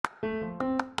Hey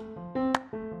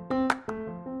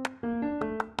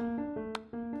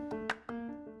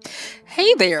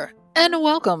there, and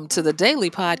welcome to the daily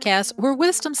podcast where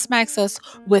wisdom smacks us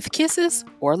with kisses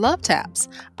or love taps.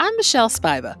 I'm Michelle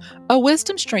Spiva, a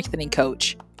wisdom strengthening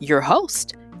coach, your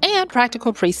host, and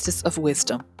practical priestess of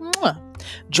wisdom. Mwah.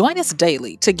 Join us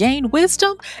daily to gain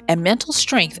wisdom and mental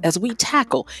strength as we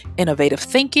tackle innovative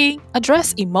thinking,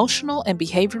 address emotional and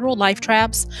behavioral life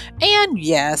traps, and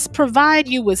yes, provide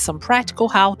you with some practical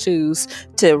how to's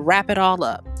to wrap it all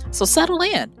up. So settle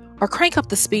in or crank up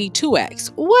the speed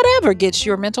 2x, whatever gets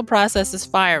your mental processes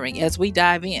firing as we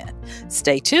dive in.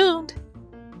 Stay tuned.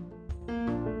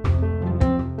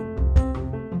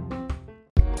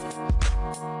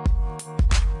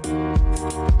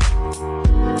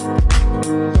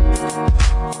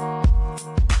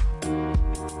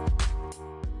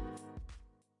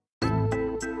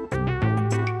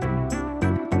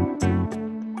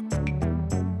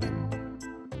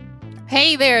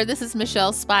 Hey there, this is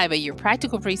Michelle Spiva, your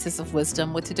practical priestess of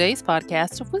wisdom, with today's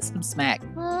podcast of Wisdom Smack.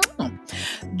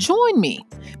 Join me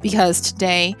because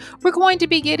today we're going to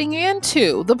be getting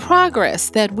into the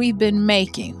progress that we've been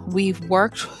making. We've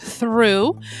worked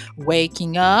through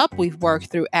waking up, we've worked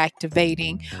through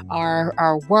activating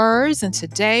our words, and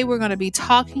today we're going to be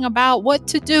talking about what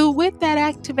to do with that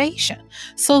activation.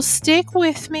 So stick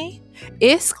with me.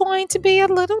 It's going to be a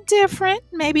little different,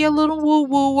 maybe a little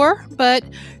woo-wooer, but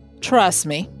trust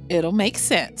me, it'll make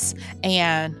sense.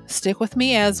 And stick with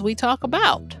me as we talk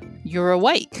about you're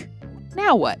awake.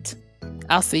 Now what?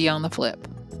 I'll see you on the flip.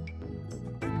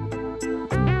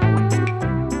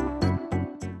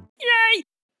 Yay!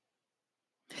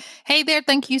 Hey there,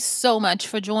 thank you so much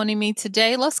for joining me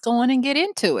today. Let's go in and get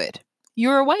into it.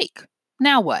 You're awake.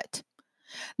 Now what?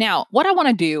 Now, what I want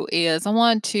to do is I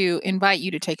want to invite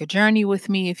you to take a journey with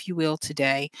me, if you will,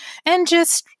 today, and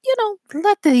just,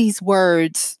 let these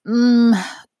words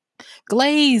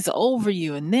glaze over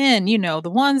you. And then, the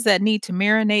ones that need to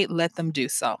marinate, let them do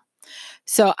so.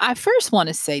 So I first want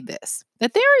to say this,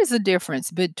 that there is a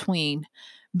difference between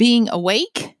being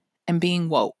awake and being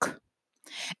woke.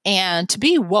 And to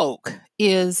be woke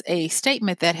is a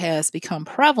statement that has become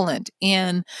prevalent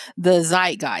in the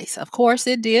zeitgeist. Of course,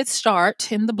 it did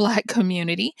start in the Black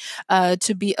community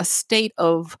to be a state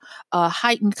of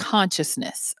heightened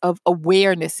consciousness, of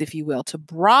awareness, if you will, to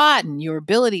broaden your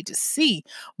ability to see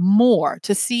more,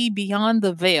 to see beyond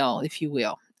the veil, if you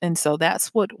will. And so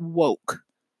that's what woke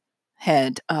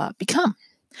had become.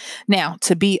 Now,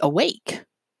 to be awake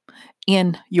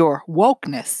in your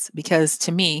wokeness, because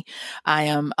to me, I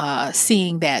am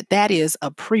seeing that is a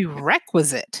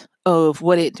prerequisite of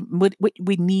what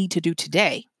we need to do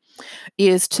today,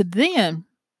 is to then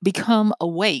become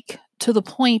awake to the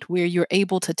point where you're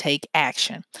able to take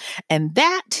action. And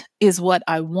that is what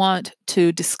I want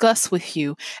to discuss with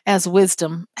you as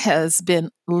wisdom has been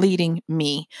leading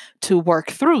me to work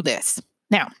through this.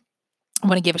 Now, I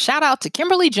want to give a shout out to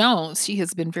Kimberly Jones. She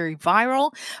has been very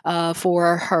viral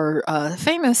for her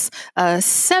famous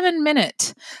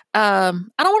 7-minute, I don't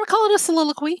want to call it a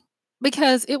soliloquy,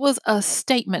 because it was a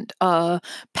statement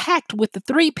packed with the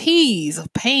 3 P's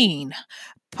of pain,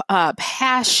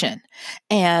 passion,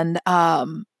 and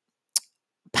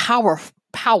power.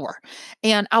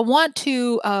 And I want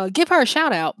to give her a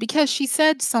shout out because she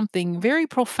said something very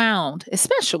profound,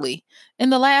 especially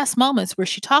in the last moments where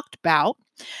she talked about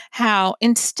how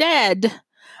instead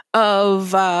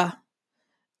of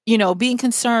being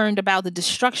concerned about the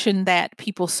destruction that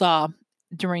people saw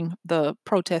during the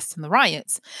protests and the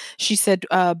riots, she said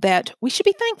that we should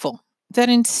be thankful that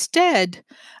instead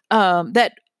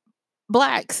that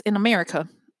Blacks in America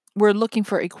were looking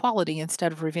for equality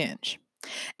instead of revenge.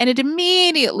 And it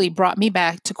immediately brought me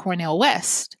back to Cornel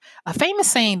West, a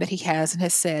famous saying that he has and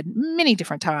has said many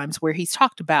different times, where he's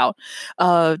talked about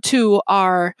to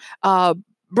our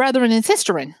brethren and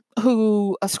sisterin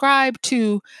who ascribe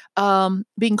to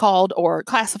being called or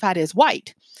classified as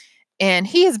white. And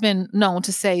he has been known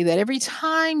to say that every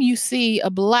time you see a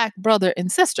Black brother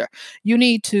and sister, you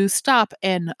need to stop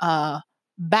and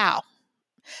bow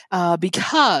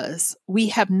because we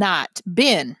have not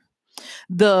been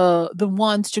the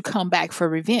ones to come back for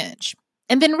revenge.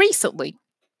 And then recently,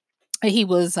 he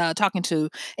was talking to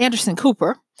Anderson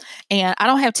Cooper, and I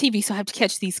don't have TV, so I have to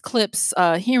catch these clips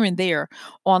here and there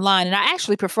online. And I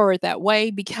actually prefer it that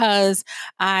way because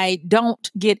I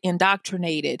don't get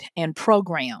indoctrinated and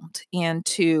programmed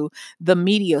into the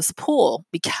media's pull,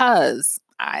 because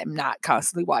I'm not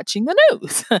constantly watching the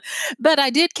news. But I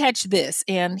did catch this,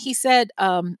 and he said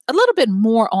a little bit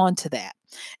more onto that.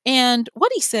 And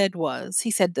what he said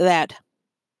that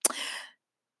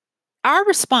our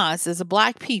response as a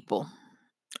Black people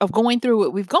of going through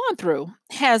what we've gone through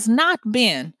has not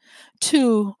been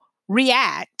to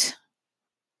react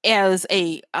as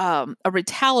a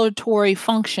retaliatory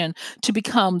function to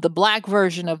become the black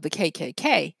version of the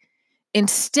KKK.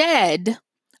 Instead,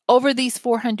 over these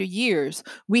 400 years,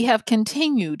 we have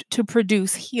continued to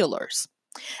produce healers.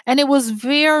 And it was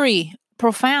very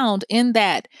profound in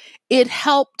that it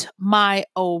helped my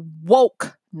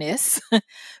awokeness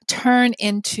turn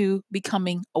into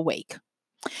becoming awake.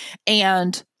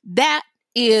 And that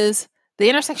is the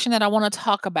intersection that I want to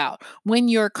talk about. When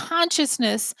your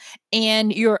consciousness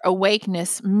and your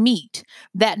awakeness meet,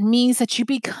 that means that you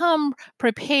become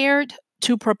prepared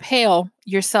to propel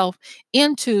yourself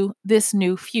into this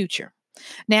new future.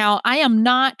 Now, I am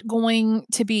not going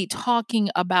to be talking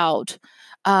about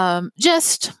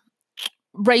just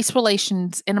race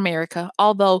relations in America,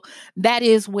 although that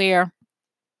is where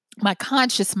my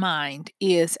conscious mind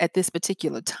is at this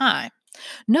particular time.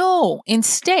 No,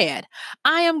 instead,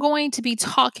 I am going to be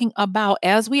talking about,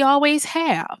 as we always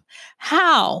have,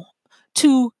 how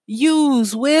to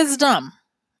use wisdom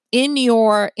in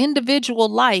your individual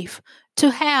life to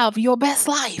have your best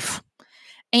life.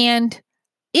 And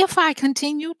if I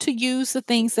continue to use the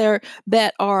things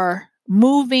that are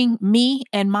moving me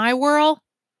and my world,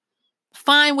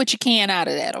 find what you can out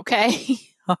of that, okay?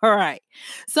 All right.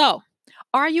 So,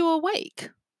 are you awake?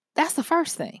 That's the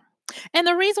first thing. And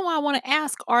the reason why I want to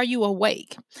ask, are you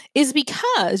awake, is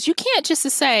because you can't just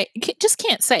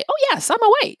can't say, oh, yes, I'm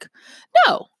awake.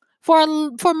 No.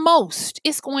 For most,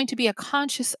 it's going to be a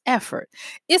conscious effort.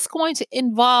 It's going to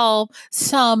involve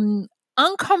some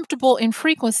uncomfortable in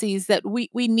frequencies that we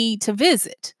need to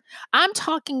visit. I'm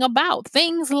talking about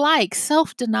things like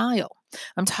self-denial.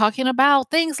 I'm talking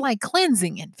about things like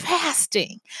cleansing and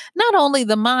fasting, not only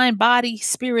the mind, body,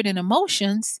 spirit, and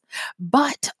emotions,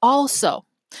 but also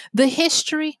the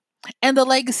history and the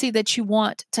legacy that you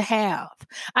want to have.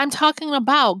 I'm talking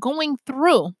about going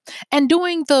through and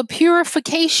doing the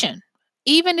purification,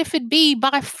 even if it be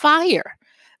by fire,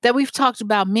 that we've talked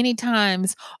about many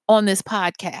times on this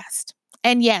podcast.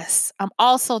 And yes, I'm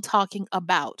also talking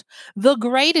about the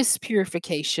greatest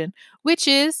purification, which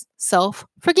is self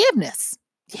forgiveness.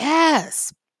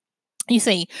 Yes. You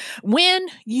see, when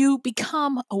you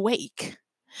become awake,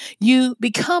 you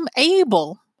become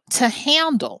able to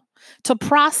handle, to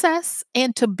process,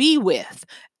 and to be with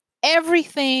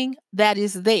everything that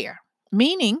is there,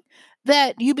 meaning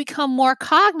that you become more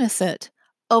cognizant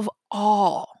of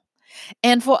all.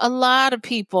 And for a lot of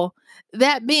people,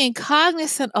 that being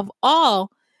cognizant of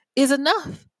all is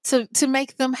enough to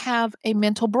make them have a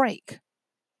mental break.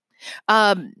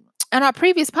 In our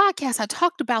previous podcast, I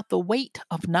talked about the weight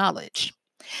of knowledge.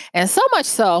 And so much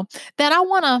so that I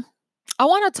want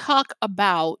to talk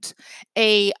about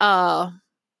a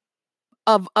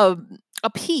of a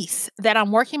piece that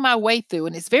I'm working my way through,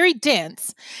 and it's very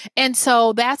dense. And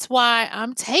so that's why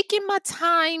I'm taking my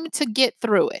time to get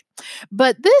through it.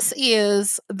 But this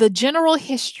is the general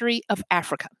history of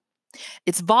Africa.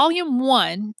 It's volume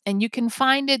 1, and you can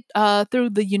find it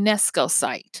through the UNESCO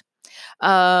site.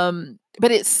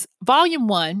 But it's volume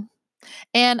 1,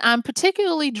 and I'm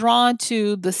particularly drawn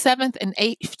to the 7th and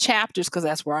 8th chapters because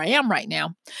that's where I am right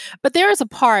now. But there is a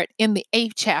part in the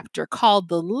 8th chapter called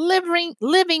the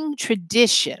living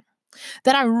tradition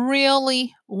that I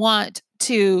really want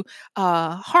to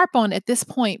harp on at this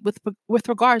point with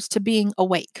regards to being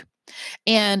awake.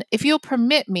 And if you'll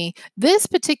permit me, this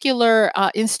particular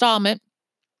installment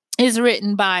is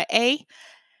written by A.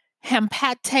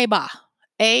 Hampateba.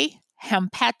 A.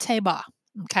 Hampateba.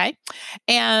 Okay.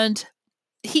 And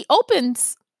he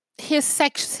opens his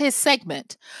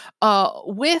segment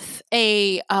with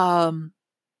a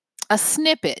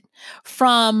snippet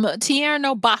from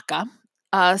Tierno Baca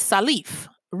Salif,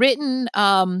 written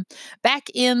back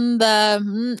in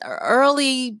the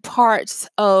early parts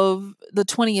of the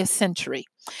 20th century,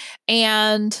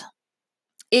 and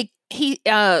he's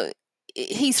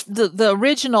the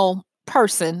original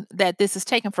person that this is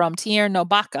taken from, Tierno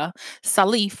Baca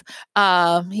Salif.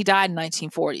 He died in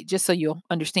 1940, just so you'll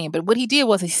understand. But what he did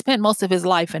was he spent most of his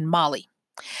life in Mali.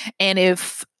 And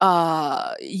if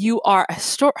you are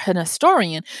an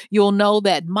historian, you'll know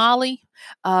that Mali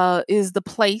is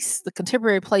the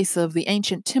contemporary place of the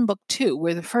ancient Timbuktu,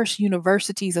 where the first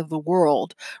universities of the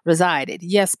world resided.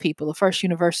 Yes, people, the first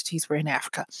universities were in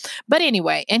Africa. But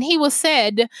anyway, and he was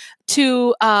said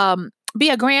to be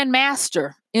a grand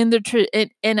master in the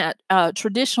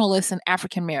traditionalist and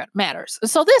African matters.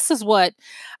 So this is what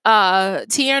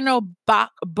Tierno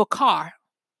Bokar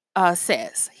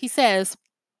says. He says,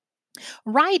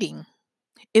 writing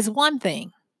is one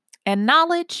thing and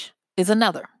knowledge is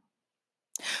another.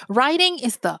 Writing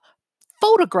is the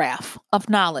photograph of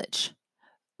knowledge,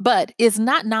 but is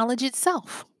not knowledge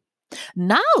itself.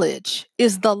 Knowledge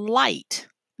is the light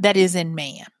that is in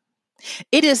man.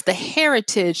 It is the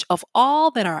heritage of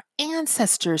all that our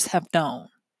ancestors have known.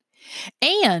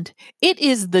 And it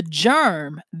is the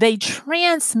germ they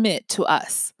transmit to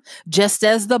us, just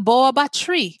as the baobab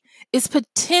tree is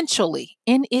potentially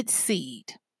in its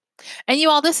seed. And you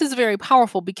all, this is very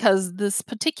powerful because this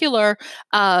particular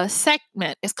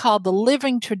segment is called the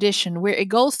living tradition, where it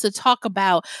goes to talk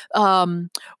about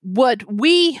what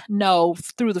we know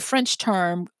through the French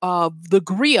term of the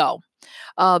griot.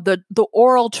 The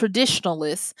oral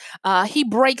traditionalist, he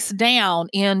breaks down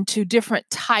into different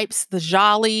types: the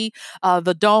jolly,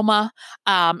 the doma,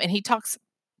 and he talks.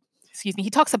 Excuse me.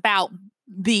 He talks about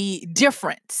the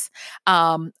difference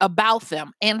about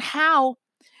them and how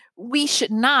we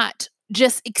should not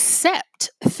just accept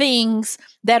things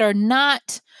that are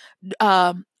not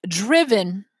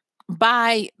driven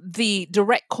by the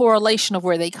direct correlation of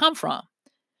where they come from.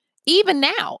 Even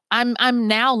now, I'm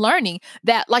now learning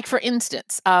that, like for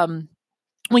instance,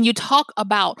 when you talk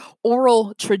about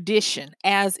oral tradition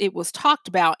as it was talked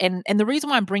about, and the reason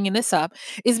why I'm bringing this up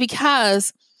is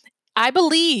because I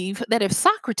believe that if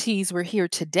Socrates were here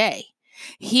today,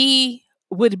 he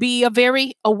would be a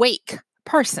very awake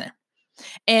person.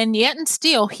 And yet, and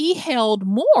still, he held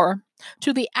more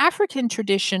to the African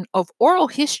tradition of oral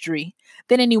history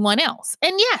than anyone else.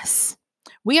 And yes,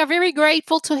 we are very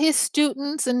grateful to his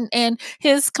students and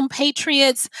his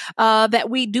compatriots that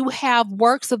we do have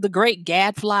works of the great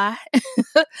Gadfly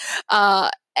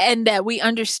and that we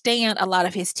understand a lot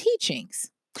of his teachings.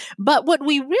 But would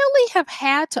we really have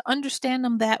had to understand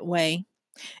them that way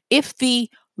if the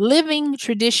living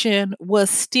tradition was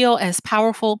still as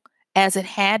powerful as it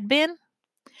had been?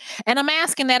 And I'm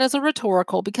asking that as a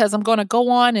rhetorical because I'm going to go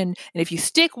on and if you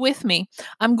stick with me,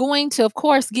 I'm going to, of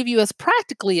course, give you as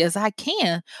practically as I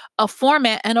can a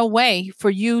format and a way for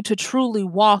you to truly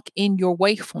walk in your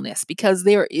wakefulness, because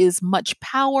there is much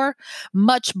power,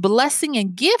 much blessing,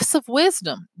 and gifts of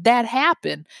wisdom that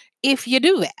happen if you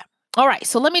do that. All right,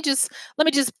 so let me just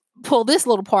pull this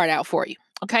little part out for you.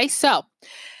 Okay, so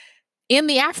in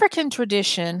the African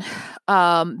tradition,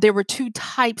 there were two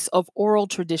types of oral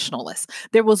traditionalists.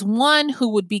 There was one who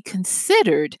would be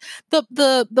considered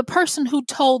the person who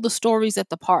told the stories at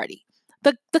the party,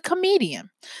 the comedian,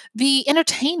 the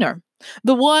entertainer,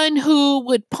 the one who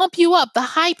would pump you up, the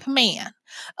hype man,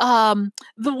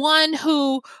 the one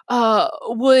who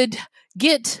would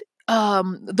get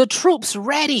the troops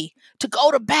ready to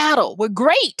go to battle with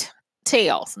great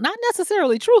tales, not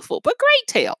necessarily truthful, but great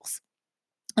tales.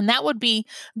 And that would be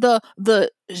the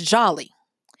jolly.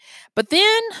 But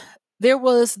then there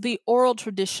was the oral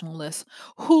traditionalist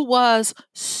who was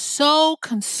so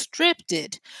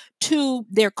constricted to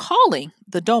their calling,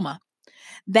 the doma,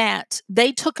 that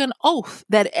they took an oath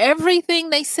that everything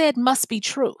they said must be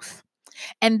truth.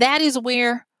 And that is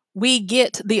where we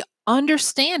get the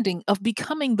understanding of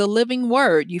becoming the living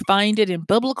word. You find it in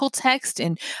biblical text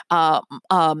and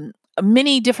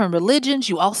many different religions.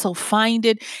 You also find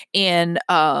it in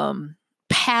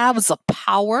paths of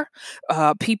power,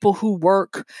 people who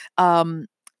work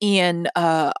in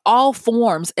all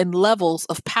forms and levels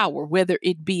of power, whether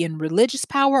it be in religious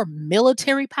power,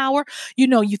 military power. You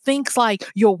know, you think like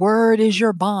your word is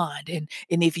your bond, and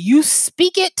if you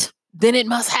speak it, then it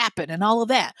must happen, and all of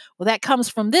that. Well, that comes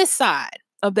from this side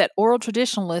of that oral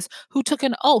traditionalist who took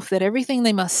an oath that everything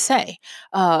they must say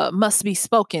must be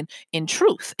spoken in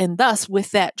truth. And thus, with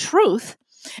that truth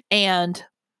and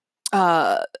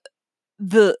the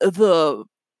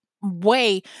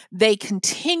way they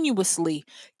continuously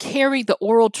carry the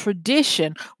oral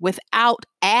tradition without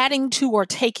adding to or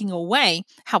taking away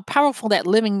how powerful that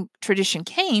living tradition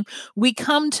came, we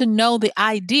come to know the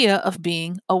idea of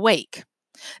being awake.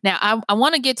 Now, I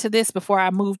want to get to this before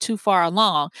I move too far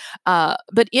along.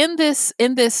 But and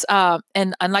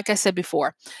like I said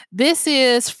before, this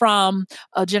is from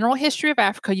A General History of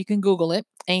Africa. You can Google it,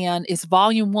 and it's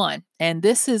volume 1. And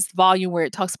this is volume where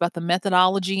it talks about the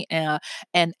methodology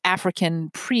and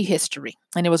African prehistory.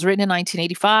 And it was written in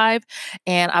 1985,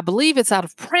 and I believe it's out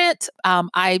of print.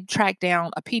 I tracked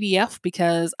down a PDF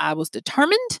because I was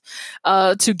determined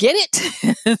to get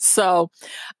it. So,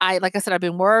 like I said, I've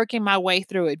been working my way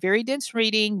through it. Very dense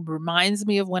reading, reminds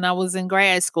me of when I was in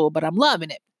grad school, but I'm loving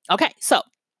it. Okay, so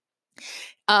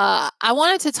I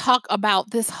wanted to talk about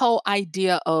this whole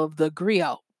idea of the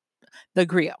griot. The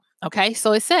griot. Okay,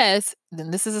 so it says,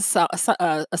 and this is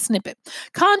a snippet.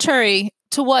 Contrary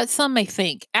to what some may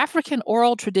think, African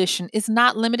oral tradition is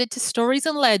not limited to stories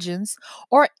and legends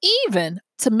or even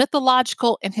to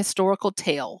mythological and historical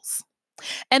tales.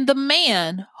 And the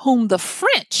man whom the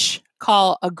French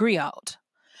call a griot,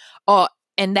 or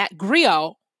and that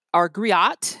griot or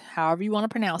griot, however you want to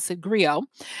pronounce it, griot,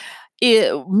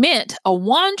 it meant a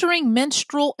wandering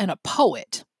minstrel and a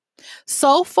poet,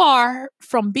 so far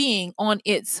from being on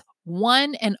its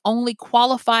one and only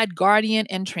qualified guardian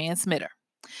and transmitter.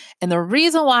 And the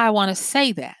reason why I want to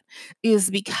say that is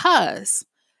because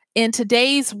in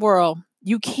today's world,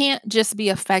 you can't just be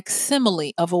a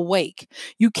facsimile of awake.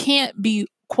 You can't be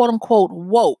quote unquote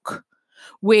woke,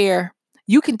 where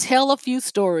you can tell a few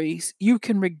stories, you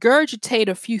can regurgitate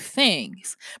a few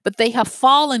things, but they have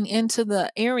fallen into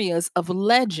the areas of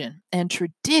legend and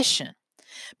tradition.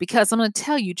 Because I'm going to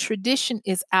tell you, tradition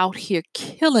is out here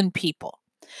killing people.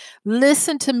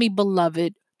 Listen to me,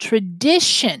 beloved.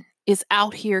 Tradition is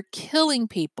out here killing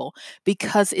people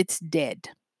because it's dead.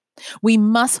 We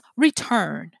must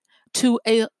return to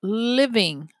a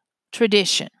living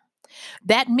tradition.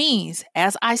 That means,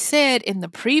 as I said in the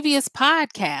previous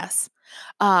podcast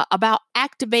about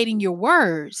activating your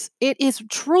words, it is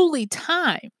truly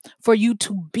time for you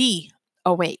to be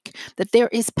awake, that there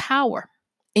is power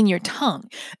in your tongue.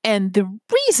 And the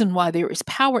reason why there is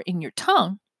power in your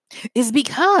tongue is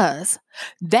because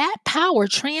that power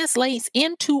translates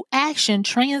into action,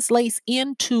 translates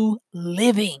into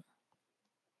living.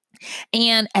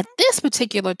 And at this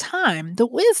particular time, the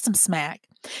wisdom smack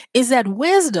is that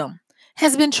wisdom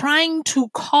has been trying to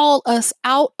call us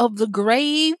out of the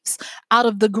graves, out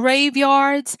of the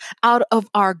graveyards, out of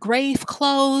our grave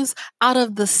clothes, out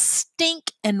of the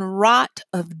stink and rot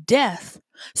of death,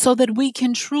 so that we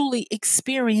can truly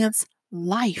experience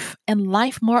life and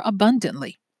life more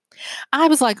abundantly. I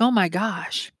was like, oh my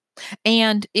gosh.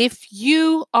 And if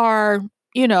you are,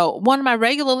 one of my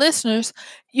regular listeners,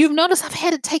 you've noticed I've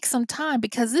had to take some time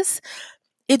because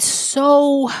it's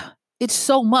so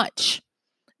much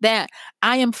that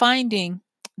I am finding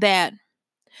that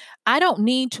I don't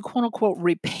need to quote unquote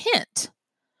repent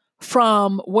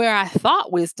from where I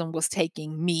thought wisdom was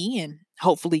taking me and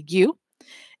hopefully you.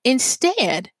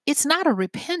 Instead, it's not a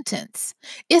repentance,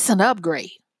 it's an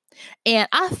upgrade. And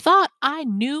I thought I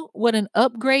knew what an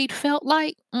upgrade felt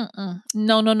like.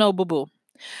 No, boo boo.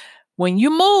 When you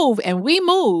move and we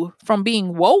move from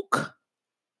being woke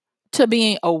to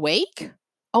being awake,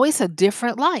 oh, it's a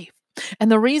different life.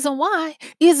 And the reason why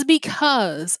is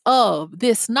because of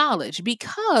this knowledge,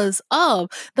 because of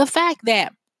the fact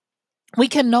that we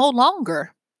can no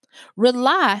longer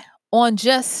rely on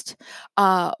just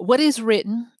what is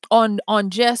written, on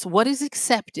just what is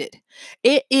accepted.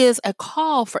 It is a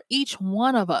call for each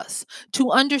one of us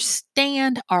to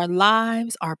understand our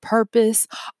lives, our purpose,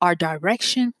 our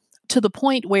direction, to the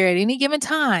point where at any given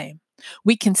time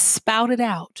we can spout it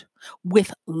out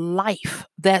with life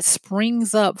that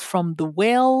springs up from the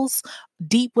wells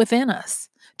deep within us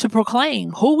to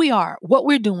proclaim who we are, what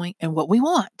we're doing, and what we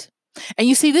want. And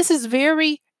you see, this is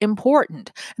very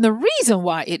important. And the reason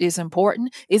why it is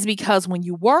important is because when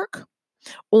you work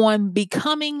on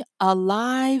becoming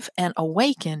alive and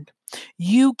awakened,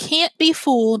 you can't be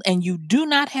fooled and you do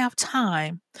not have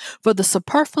time for the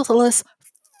superfluous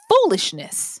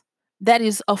foolishness that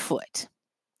is afoot.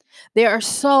 There are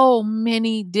so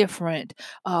many different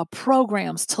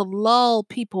programs to lull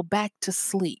people back to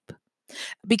sleep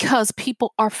because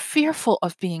people are fearful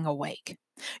of being awake.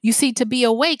 You see, to be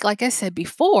awake, like I said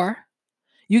before,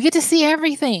 you get to see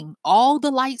everything. All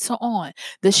the lights are on.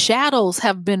 The shadows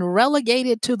have been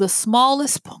relegated to the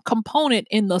smallest component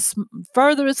in the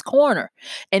furthest corner,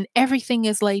 and everything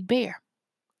is laid bare.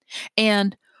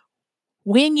 And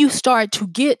when you start to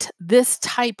get this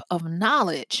type of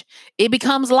knowledge, it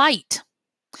becomes light.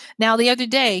 Now, the other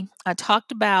day, I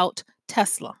talked about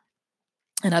Tesla.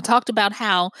 And I talked about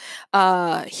how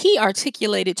he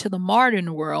articulated to the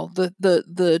modern world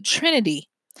the trinity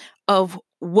of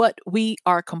what we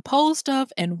are composed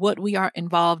of and what we are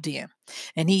involved in.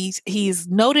 And he's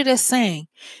noted as saying,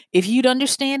 if you'd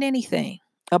understand anything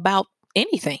about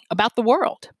the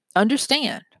world,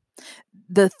 understand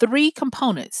the three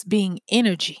components being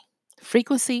energy,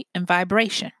 frequency, and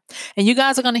vibration. And you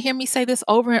guys are going to hear me say this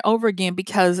over and over again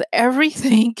because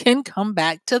everything can come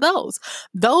back to those.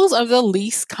 Those are the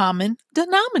least common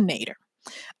denominator.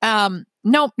 No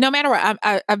matter what,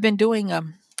 I've been doing a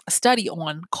study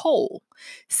on coal,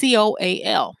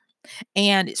 COAL,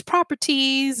 and its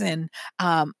properties, and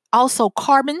also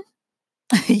carbon.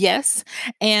 Yes,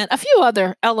 and a few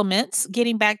other elements,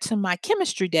 getting back to my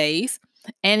chemistry days.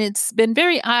 And it's been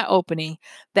very eye-opening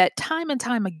that time and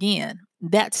time again,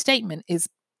 that statement is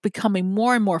becoming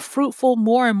more and more fruitful,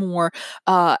 more and more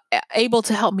able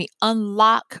to help me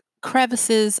unlock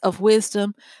crevices of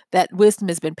wisdom that wisdom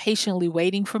has been patiently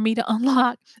waiting for me to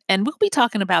unlock. And we'll be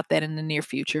talking about that in the near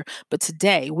future. But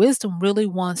today, wisdom really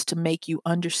wants to make you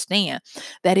understand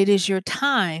that it is your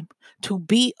time to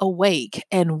be awake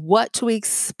and what to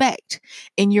expect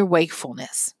in your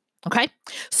wakefulness. Okay.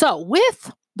 So,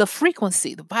 with the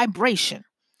frequency, the vibration,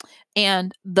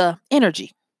 and the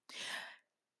energy,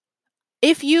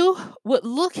 if you would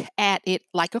look at it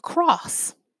like a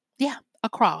cross, yeah, a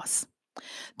cross,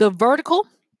 the vertical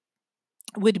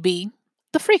would be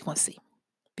the frequency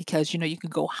because you can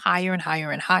go higher and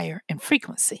higher and higher in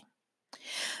frequency.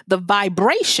 The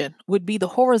vibration would be the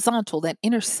horizontal that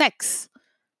intersects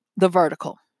the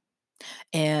vertical.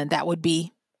 And that would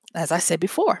be, as I said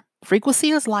before, frequency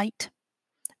is light,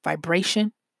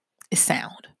 vibration is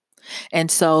sound. And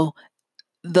so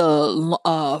the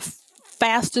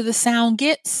faster the sound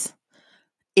gets,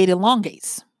 it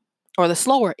elongates, or the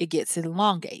slower it gets, it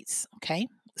elongates, okay?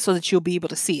 So that you'll be able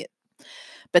to see it.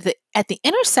 But at the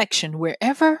intersection,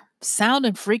 wherever sound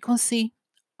and frequency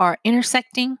are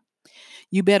intersecting,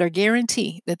 you better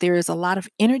guarantee that there is a lot of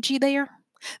energy there.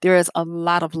 There is a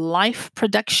lot of life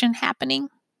production happening,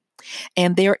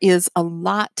 and there is a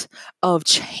lot of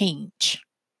change.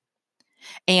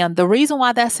 And the reason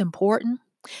why that's important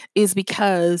is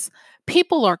because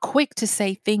people are quick to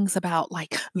say things about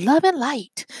like love and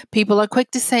light. People are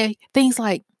quick to say things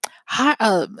like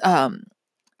heighten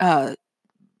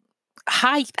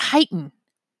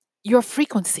your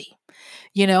frequency.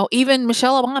 Even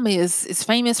Michelle Obama is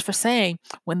famous for saying,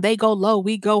 when they go low,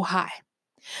 we go high.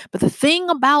 But the thing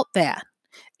about that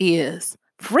is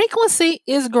frequency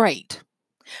is great.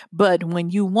 But when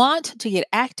you want to get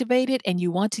activated and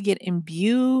you want to get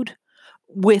imbued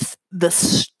with the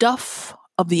stuff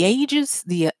of the ages,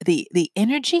 the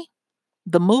energy,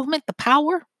 the movement, the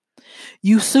power,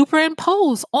 you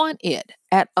superimpose on it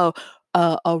at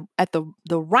at the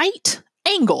right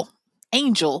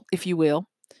angel, if you will,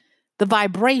 the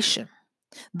vibration,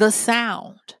 the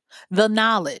sound, the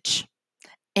knowledge,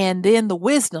 and then the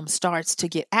wisdom starts to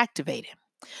get activated.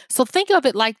 So think of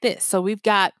it like this. So we've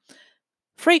got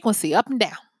frequency up and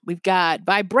down. We've got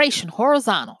vibration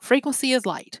horizontal. Frequency is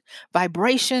light.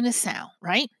 Vibration is sound,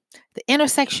 right? The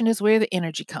intersection is where the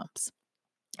energy comes.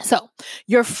 So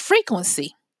your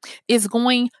frequency is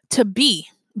going to be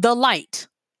the light.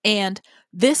 And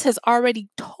this has already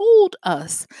told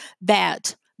us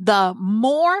that the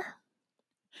more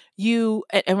you,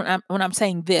 and when I'm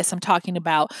saying this, I'm talking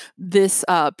about this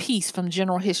piece from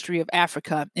General History of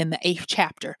Africa in the 8th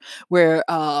chapter, where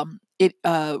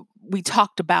we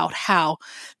talked about how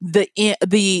the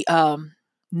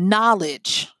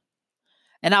knowledge,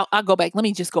 and I'll go back. Let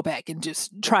me just go back and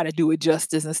just try to do it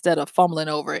justice instead of fumbling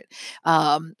over it.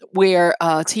 Where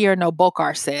Tierno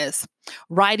Bokar says,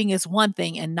 writing is one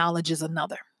thing and knowledge is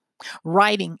another.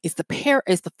 Writing is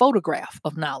the photograph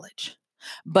of knowledge,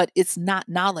 but it's not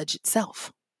knowledge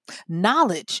itself.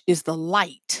 Knowledge is the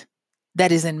light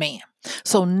that is in man.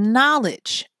 So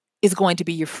knowledge is going to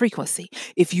be your frequency.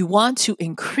 If you want to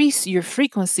increase your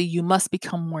frequency, you must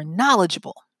become more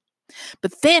knowledgeable.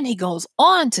 But then he goes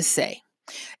on to say,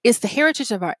 it's the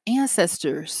heritage of our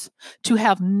ancestors to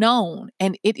have known,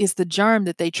 and it is the germ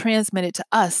that they transmitted to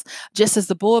us, just as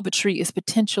the boaba tree is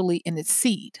potentially in its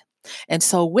seed. And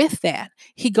so with that,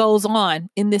 he goes on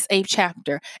in this 8th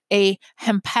chapter, a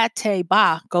Hempate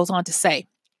Ba goes on to say,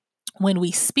 when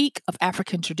we speak of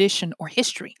African tradition or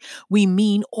history, we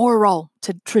mean oral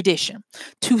tradition,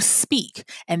 to speak.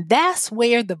 And that's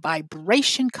where the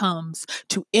vibration comes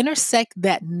to intersect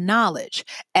that knowledge.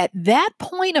 At that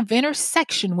point of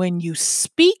intersection, when you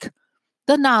speak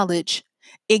the knowledge,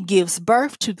 it gives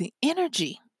birth to the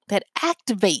energy that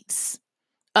activates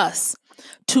us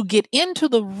to get into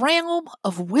the realm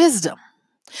of wisdom.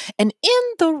 And in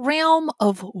the realm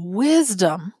of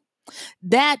wisdom,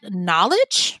 that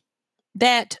knowledge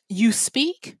that you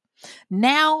speak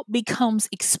now becomes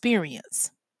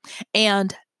experience.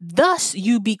 And thus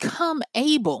you become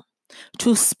able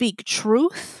to speak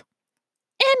truth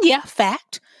and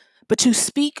fact, but to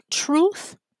speak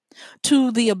truth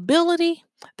to the ability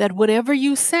that whatever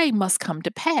you say must come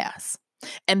to pass.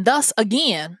 And thus,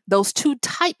 again, those two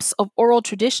types of oral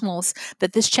traditionals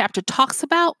that this chapter talks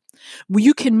about, where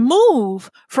you can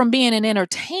move from being an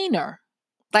entertainer,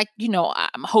 like,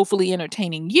 I'm hopefully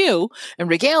entertaining you and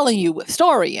regaling you with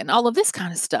story and all of this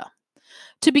kind of stuff,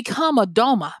 to become a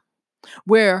doma,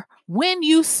 where when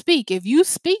you speak, if you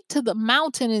speak to the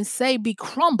mountain and say, be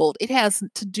crumbled,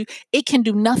 it can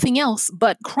do nothing else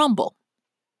but crumble.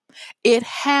 It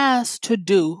has to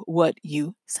do what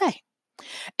you say.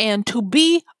 And to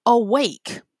be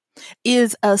awake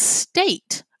is a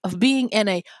state of being in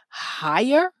a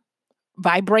higher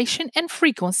vibration and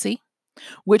frequency,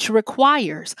 which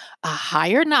requires a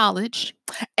higher knowledge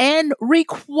and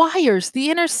requires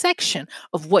the intersection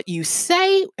of what you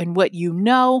say and what you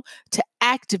know to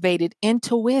activate it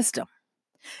into wisdom.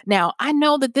 Now, I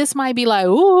know that this might be like,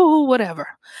 ooh, whatever,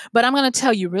 but I'm going to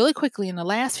tell you really quickly in the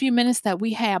last few minutes that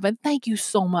we have, and thank you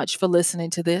so much for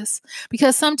listening to this,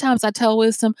 because sometimes I tell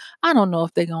wisdom, I don't know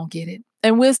if they're going to get it.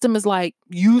 And wisdom is like,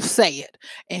 you say it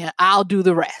and I'll do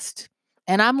the rest.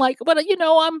 And I'm like, but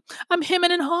I'm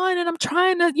hemming and hawing and I'm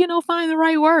trying to, find the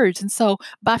right words. And so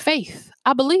by faith,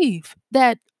 I believe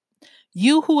that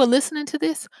you who are listening to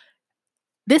this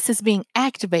is being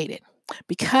activated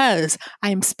because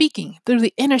I am speaking through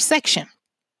the intersection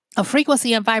of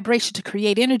frequency and vibration to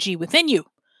create energy within you.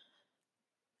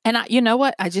 And you know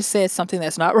what? I just said something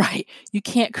that's not right. You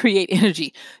can't create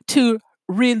energy. To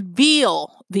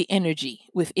reveal the energy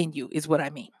within you is what I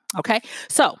mean. Okay.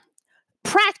 So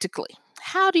practically,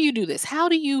 how do you do this? How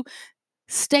do you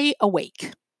stay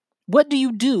awake? What do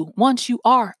you do once you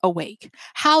are awake?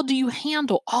 How do you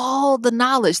handle all the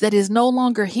knowledge that is no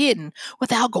longer hidden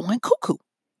without going cuckoo?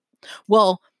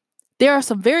 Well, there are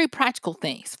some very practical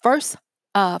things. First,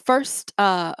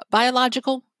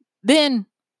 biological, then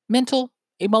mental,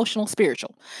 emotional,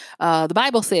 spiritual. The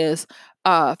Bible says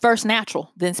first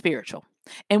natural, then spiritual.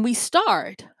 And we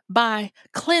start by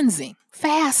cleansing,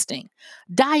 fasting,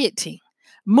 dieting,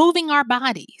 moving our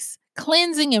bodies,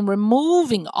 cleansing and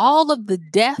removing all of the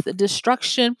death, the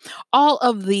destruction, all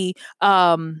of the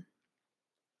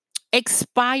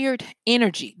expired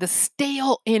energy, the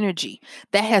stale energy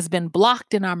that has been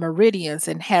blocked in our meridians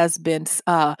and has been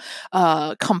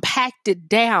compacted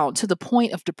down to the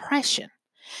point of depression.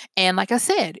 And like I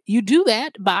said, you do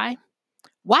that by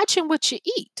watching what you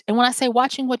eat. And when I say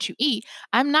watching what you eat,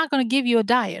 I'm not going to give you a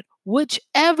diet.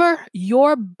 Whichever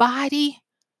your body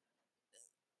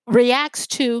reacts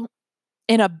to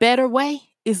in a better way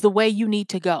is the way you need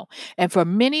to go. And for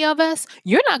many of us,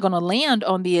 you're not going to land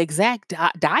on the exact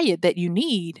diet that you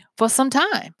need for some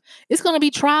time. It's going to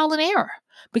be trial and error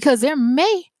because there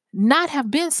may not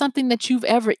have been something that you've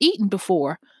ever eaten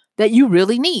before that you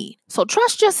really need. So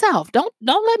trust yourself. Don't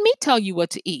let me tell you what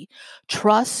to eat.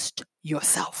 Trust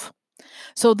yourself.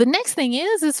 So the next thing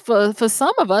is for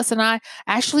some of us, and I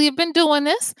actually have been doing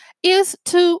this, is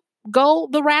to go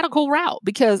the radical route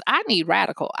because I need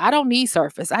radical. I don't need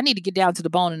surface. I need to get down to the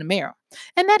bone and the marrow.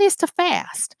 And that is to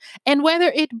fast. And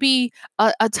whether it be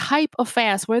a type of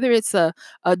fast, whether it's a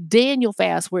Daniel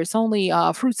fast where it's only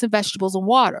fruits and vegetables and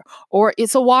water, or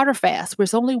it's a water fast where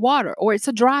it's only water, or it's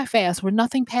a dry fast where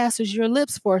nothing passes your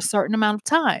lips for a certain amount of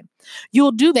time,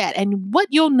 you'll do that. And what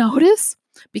you'll notice,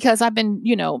 because I've been,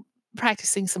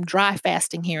 practicing some dry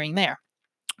fasting here and there,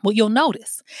 what you'll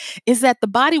notice is that the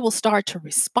body will start to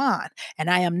respond. And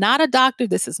I am not a doctor.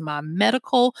 This is my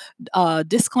medical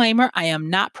disclaimer. I am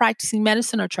not practicing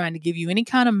medicine or trying to give you any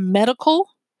kind of medical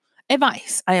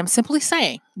advice. I am simply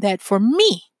saying that for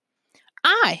me,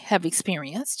 I have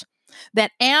experienced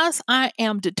that as I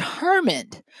am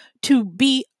determined to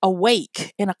be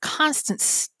awake in a constant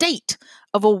state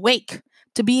of awake,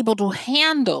 to be able to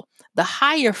handle the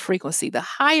higher frequency, the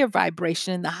higher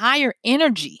vibration, and the higher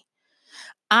energy,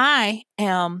 I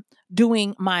am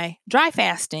doing my dry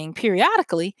fasting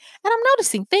periodically, and I'm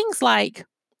noticing things like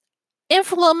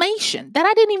inflammation that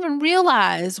I didn't even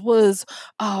realize was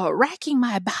racking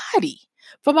my body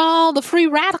from all the free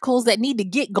radicals that need to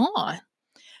get gone.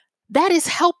 That is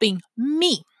helping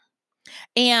me.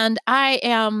 And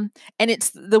and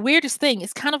it's the weirdest thing.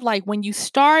 It's kind of like when you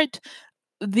start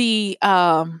the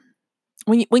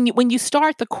when you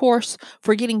start the course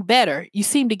for getting better, you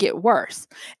seem to get worse.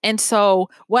 And so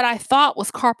what I thought was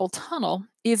carpal tunnel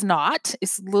is not.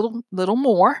 It's little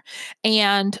more.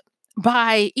 And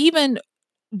by even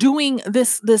doing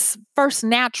this first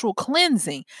natural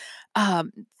cleansing,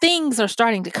 things are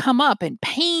starting to come up and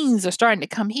pains are starting to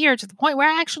come here to the point where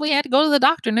I actually had to go to the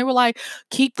doctor, and they were like,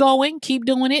 keep going, keep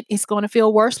doing it. It's going to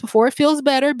feel worse before it feels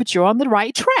better, but you're on the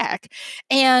right track.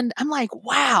 And I'm like,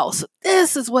 wow, so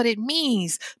this is what it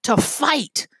means to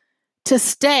fight, to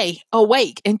stay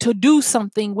awake and to do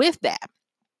something with that.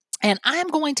 And I'm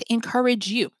going to encourage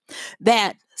you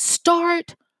that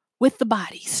start with the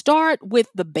body, start with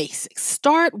the basics,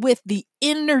 start with the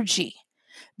energy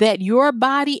that your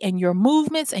body and your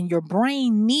movements and your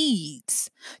brain needs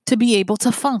to be able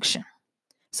to function.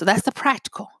 So that's the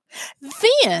practical.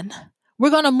 Then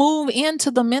we're going to move into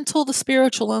the mental, the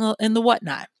spiritual, and the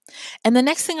whatnot. And the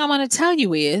next thing I'm going to tell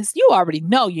you is, you already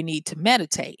know you need to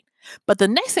meditate. But the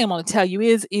next thing I'm going to tell you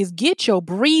is get your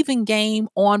breathing game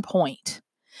on point.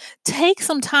 Take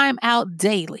some time out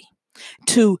daily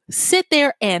to sit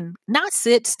there and not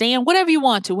sit, stand, whatever you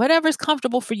want to, whatever is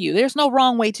comfortable for you. There's no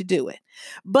wrong way to do it.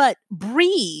 But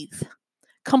breathe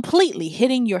completely,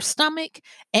 hitting your stomach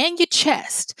and your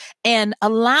chest and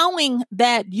allowing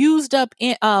that used up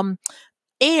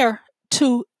air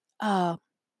to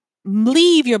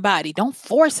leave your body. Don't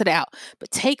force it out, but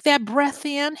take that breath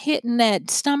in, hitting that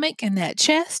stomach and that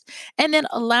chest, and then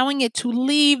allowing it to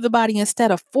leave the body instead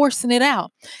of forcing it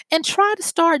out. And try to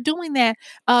start doing that.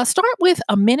 Start with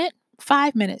a minute,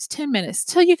 5 minutes, 10 minutes,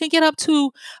 till you can get up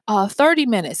to 30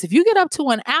 minutes. If you get up to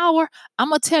an hour, I'm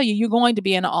going to tell you, you're going to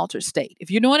be in an altered state. If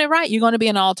you're doing it right, you're going to be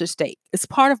in an altered state. It's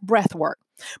part of breath work.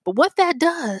 But what that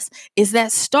does is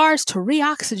that starts to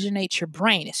reoxygenate your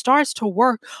brain. It starts to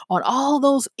work on all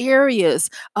those areas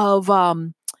of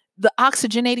the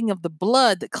oxygenating of the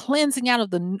blood, the cleansing out of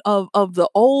the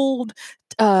old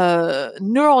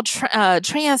neural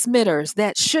transmitters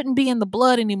that shouldn't be in the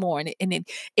blood anymore, and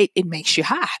it makes you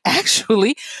high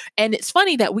actually. And it's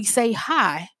funny that we say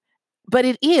high, but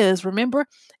it is, remember,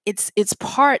 it's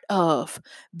part of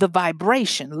the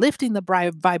vibration, lifting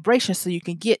the vibration so you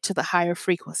can get to the higher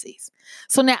frequencies.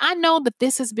 So now I know that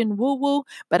this has been woo-woo,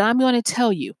 but I'm going to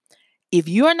tell you, if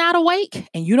you're not awake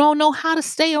and you don't know how to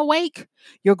stay awake,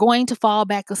 you're going to fall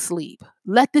back asleep.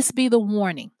 Let this be the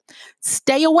warning.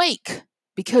 Stay awake,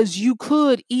 because you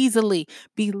could easily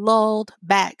be lulled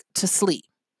back to sleep.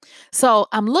 So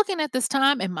I'm looking at this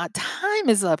time and my time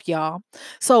is up, y'all.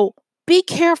 So be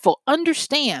careful.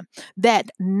 Understand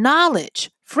that knowledge,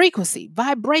 frequency,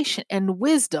 vibration, and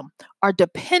wisdom are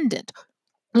dependent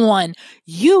on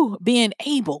you being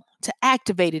able to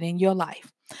activate it in your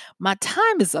life. My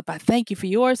time is up. I thank you for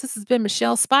yours. This has been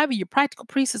Michelle Spiva, your practical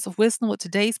priestess of wisdom, with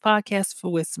today's podcast for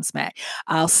Wisdom Smack.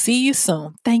 I'll see you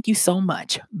soon. Thank you so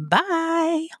much.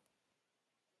 Bye.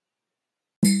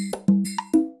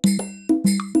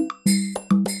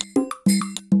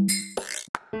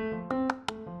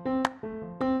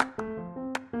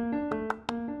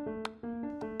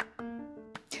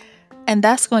 And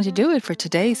that's going to do it for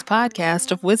today's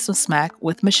podcast of Wisdom Smack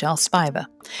with Michelle Spiva.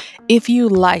 If you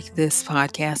like this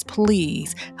podcast,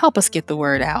 please help us get the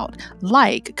word out.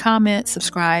 Like, comment,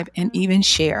 subscribe, and even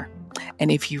share. And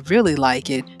if you really like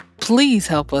it, please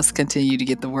help us continue to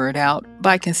get the word out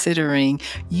by considering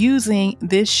using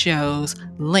this show's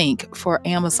link for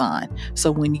Amazon.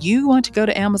 So when you want to go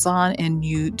to Amazon and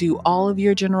you do all of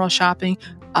your general shopping,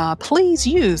 please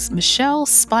use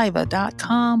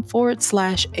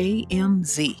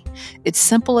michellespiva.com/AMZ. It's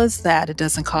simple as that. It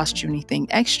doesn't cost you anything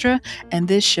extra, and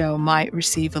this show might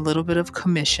receive a little bit of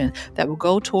commission that will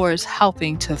go towards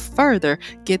helping to further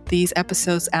get these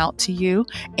episodes out to you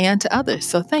and to others.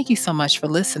 So thank you so much for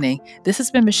listening. This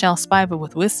has been Michelle Spiva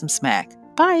with Wisdom Smack.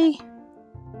 Bye.